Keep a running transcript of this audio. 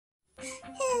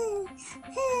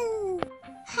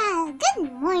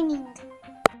Good morning.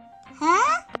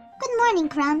 Huh? Good morning,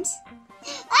 Crumbs.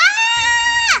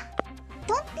 Ah!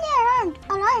 Don't be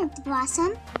alarmed, Blossom.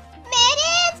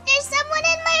 Meredith, there's someone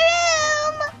in my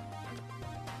room.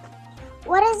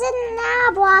 What is it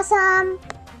now, Blossom?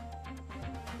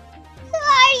 Who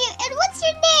are you, and what's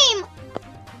your name?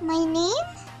 My name?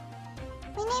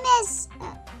 My name is,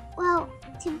 well,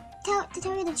 to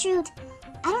tell you the truth,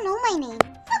 I don't know my name.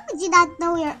 How could you not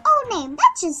know your own name?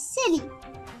 That's just silly.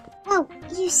 Well,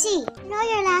 you see, you know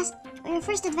your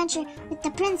first adventure with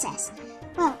the princess.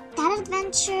 Well, that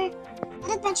adventure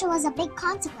was a big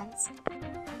consequence.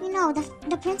 You know,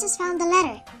 the princess found the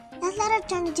letter. That letter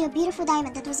turned into a beautiful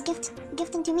diamond that was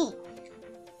gifted to me.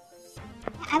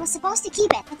 I was supposed to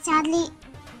keep it, but sadly,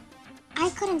 I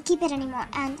couldn't keep it anymore,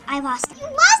 and I lost it. You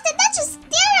lost it? That's just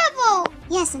terrible!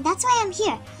 Yes, and that's why I'm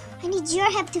here. I need your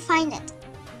help to find it.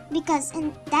 Because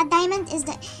that diamond is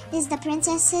the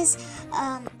princess's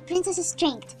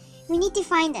strength. We need to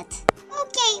find it.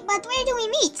 Okay, but where do we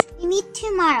meet? We meet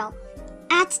tomorrow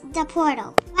at the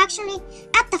portal. Actually,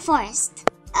 at the forest.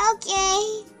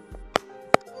 Okay.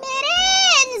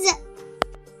 Mittens!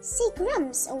 See,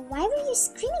 Grumps, why were you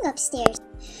screaming upstairs?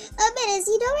 Mittens,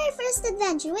 you know our first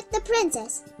adventure with the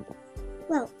princess.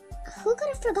 Well, who could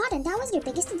have forgotten? That was your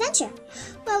biggest adventure.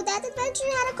 Well, that adventure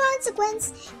had a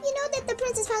consequence. You know that the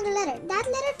princess found a letter. That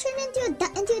letter turned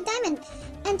into a diamond,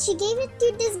 and she gave it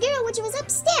to this girl, which was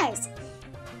upstairs.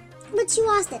 But she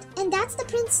lost it, and that's the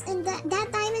prince. And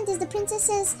that diamond is the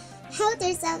princess's health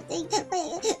or something.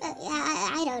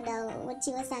 I don't know what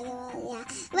she was talking about. Yeah,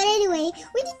 but anyway,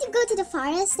 we need to go to the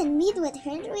forest and meet with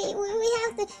her. We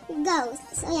have to go.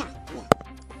 So yeah.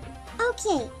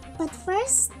 Okay. But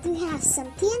first, we have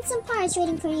some tea and some porridge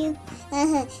waiting for you.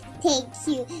 Thank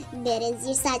you, Mittens.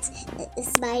 You're such a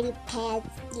smarty pants.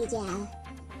 Yeah.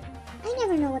 I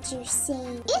never know what you're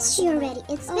saying. Is she already?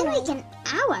 It's been like an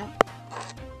hour.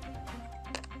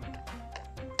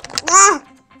 Ah!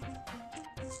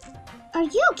 Are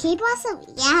you okay, Blossom?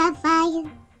 Yeah, I'm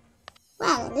fine.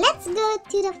 Well, let's go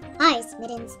to the forest,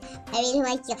 Mittens. I really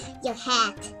like your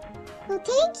hat. Well,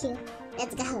 thank you.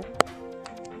 Let's go.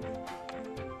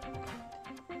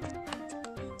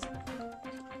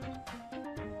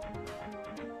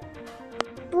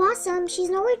 Blossom, she's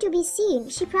nowhere to be seen.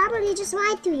 She probably just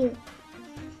lied to you.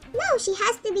 No, she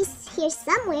has to be here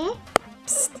somewhere.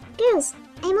 Psst, girls,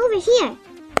 I'm over here.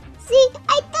 See,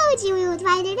 I told you we would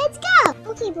find her. Let's go.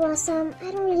 Okay, Blossom,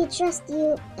 I don't really trust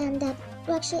you and that.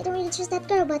 Well, actually, I don't really trust that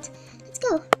girl, but let's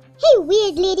go. Hey,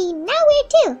 weird lady, now where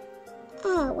to?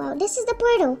 Oh, well, this is the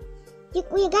portal.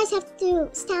 You guys have to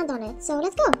stand on it, so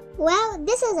let's go. Well,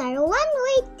 this is our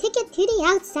one-way ticket to the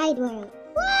outside world.